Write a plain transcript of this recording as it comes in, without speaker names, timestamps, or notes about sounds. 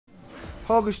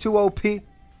Hogger's too OP.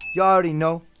 Y'all already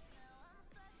know.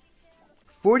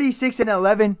 46 and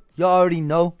 11. Y'all already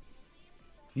know.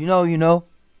 You know.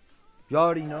 Y'all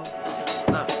already know.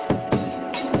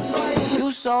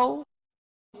 You so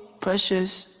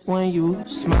precious when you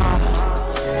smile.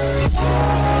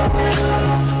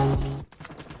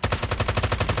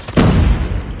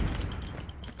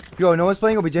 Yo, no one's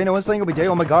playing OBJ. No one's playing OBJ.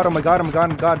 Oh my god. Oh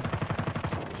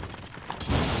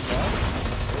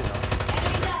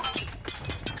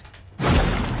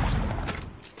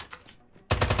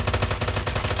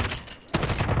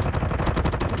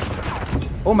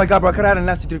my god, bro. I could have had a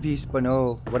nasty 3-piece, but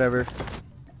no. Whatever.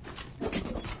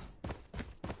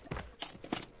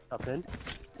 Up in.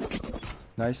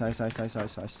 Nice. Oh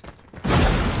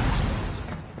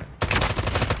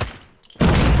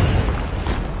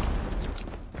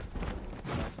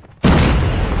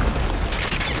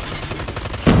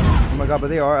my god, but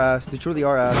they are ass. They truly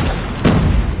are ass.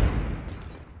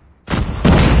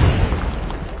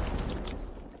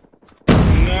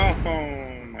 No!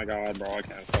 Oh my god, bro. I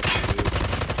can't fucking do.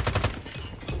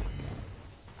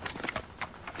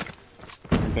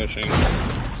 I'm pushing.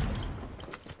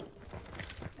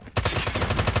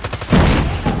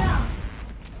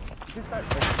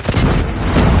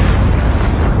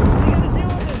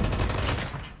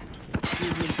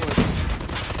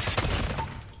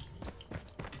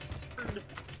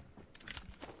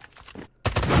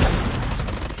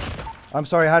 I'm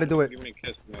sorry, I had to do it. Give me a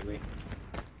kiss, maybe.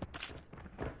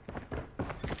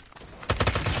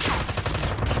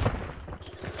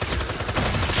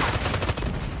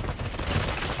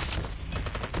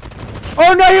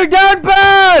 Oh no, you're down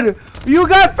bad! You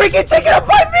got freaking taken up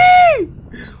by me!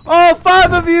 Oh,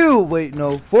 5 of you! Wait,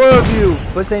 no, 4 of you.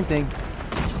 But same thing.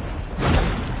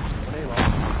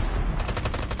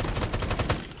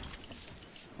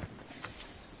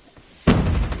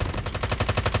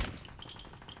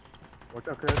 What's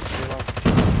up, Chris?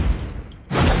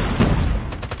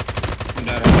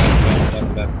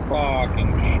 That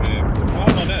fucking shit. Oh,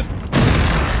 I'm dead.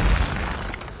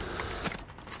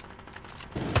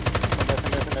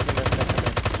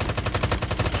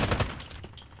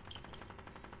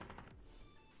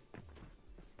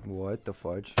 What the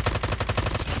fudge?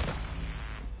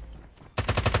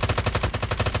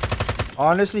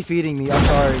 Honestly feeding me. I'm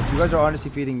sorry. You guys are honestly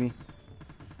feeding me.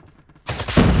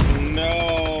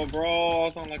 No, bro. I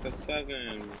was on like a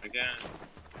 7 again.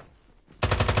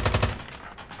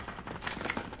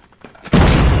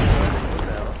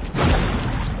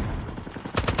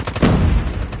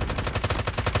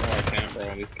 Oh, I can't,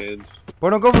 bro. These kids.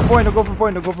 Bro, don't go for point. Don't go for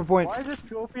point. Don't go for point. Why is this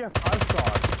trophy a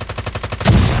 5-star?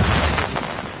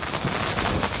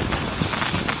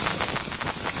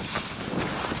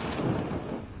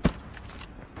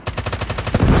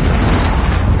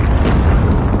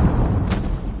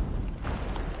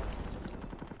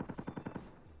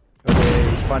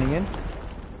 Okay, spawning in.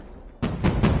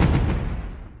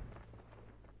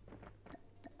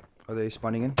 Are they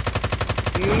spawning in?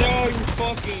 No, you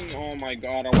fucking. Oh my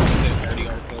god, I want to hit 30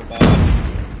 or so bad.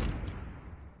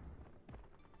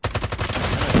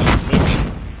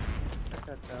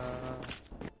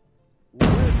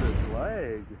 What is this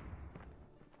leg?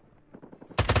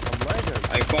 I'm lagging.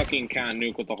 I fucking can't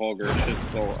nuke with the Hogger.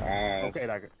 Shit's so ass. Okay,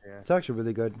 yeah. It's actually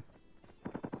really good.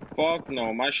 Fuck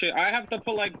no, my shit. I have to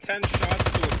put like 10 shots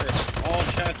to it for all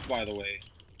chests, by the way.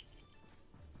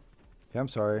 Yeah, I'm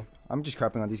sorry. I'm just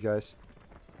crapping on these guys.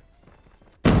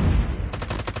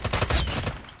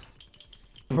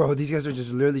 Bro, these guys are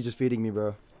just literally just feeding me,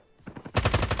 bro.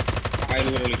 I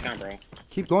literally can't, bro.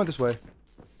 Keep going this way.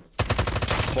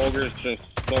 Hogger's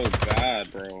just so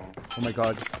bad, bro. Oh my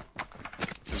god. It's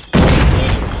so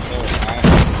good, so ass.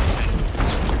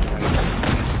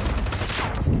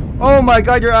 Oh my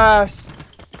god, your ass!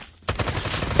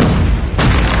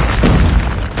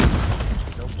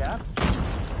 No cap?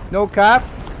 No cap?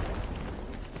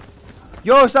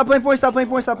 Yo, stop playing point, stop playing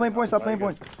point, stop playing point, stop playing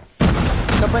point.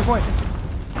 Stop playing point.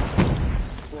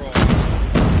 Bro,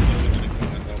 I'm literally gonna kill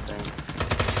myself, bro.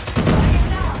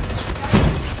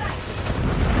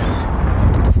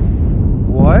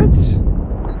 What?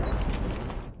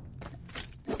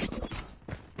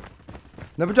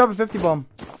 Never drop a 50 bomb.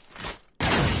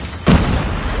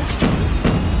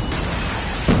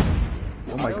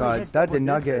 Oh my god, that did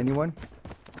not get anyone.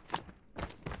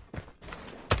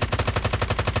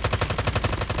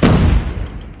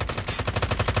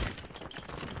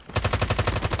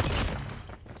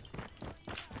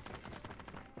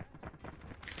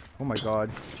 Oh my god.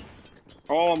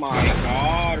 Oh my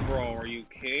god, bro. Are you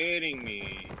kidding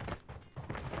me?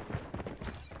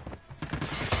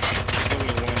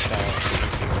 Only one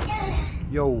shot.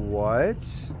 Yo, what?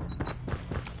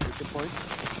 Good point.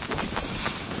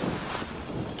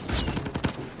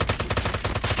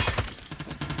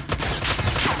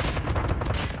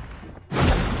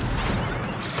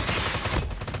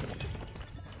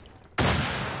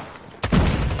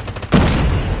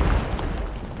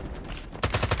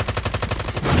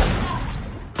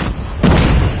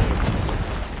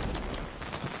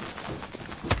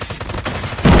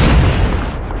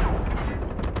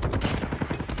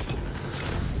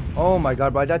 Oh my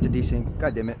god, bro, I died to desync.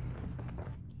 God damn it.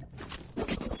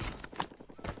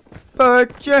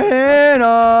 Put your hand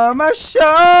on my shoulder.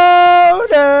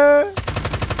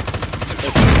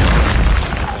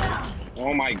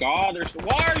 Oh my god, there's.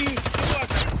 Why are you still at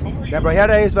that? Yeah, bro, he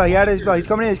had a spell. He had a spell. He's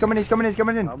coming in. He's coming in. He's coming in. He's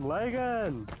coming in. I'm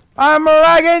lagging. I'm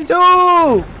lagging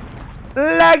too.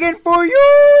 Lagging for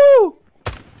you.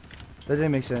 That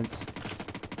didn't make sense.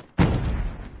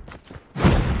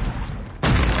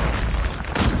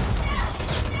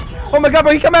 Oh my god,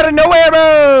 bro, he come out of nowhere,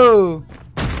 bro!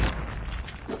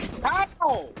 How?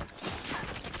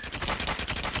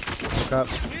 Crap.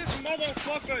 This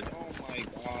motherfucker. Oh my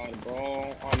god,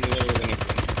 bro. I'm literally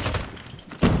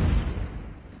gonna.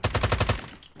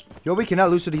 Yo, we cannot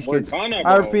lose to these kids. Gonna,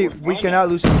 I bro. repeat, We're we gonna. cannot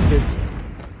lose to these kids.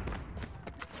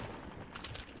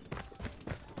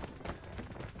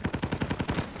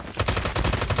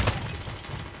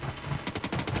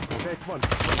 Okay, come on.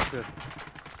 That's good.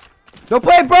 Don't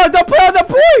play, bro! Don't play on the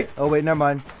point! Oh, wait, never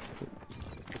mind.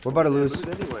 We're about to lose.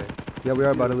 Lose anyway. Yeah, we are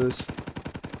about to lose.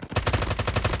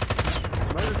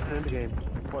 Might just end the game.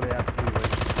 That's what I have to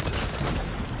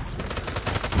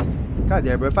do. God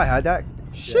damn, bro, if I had that.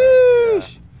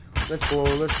 Sheesh! Let's go,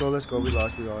 let's go, let's go. We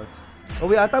lost, we lost. Oh,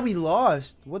 wait, I thought we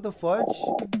lost. What the fudge?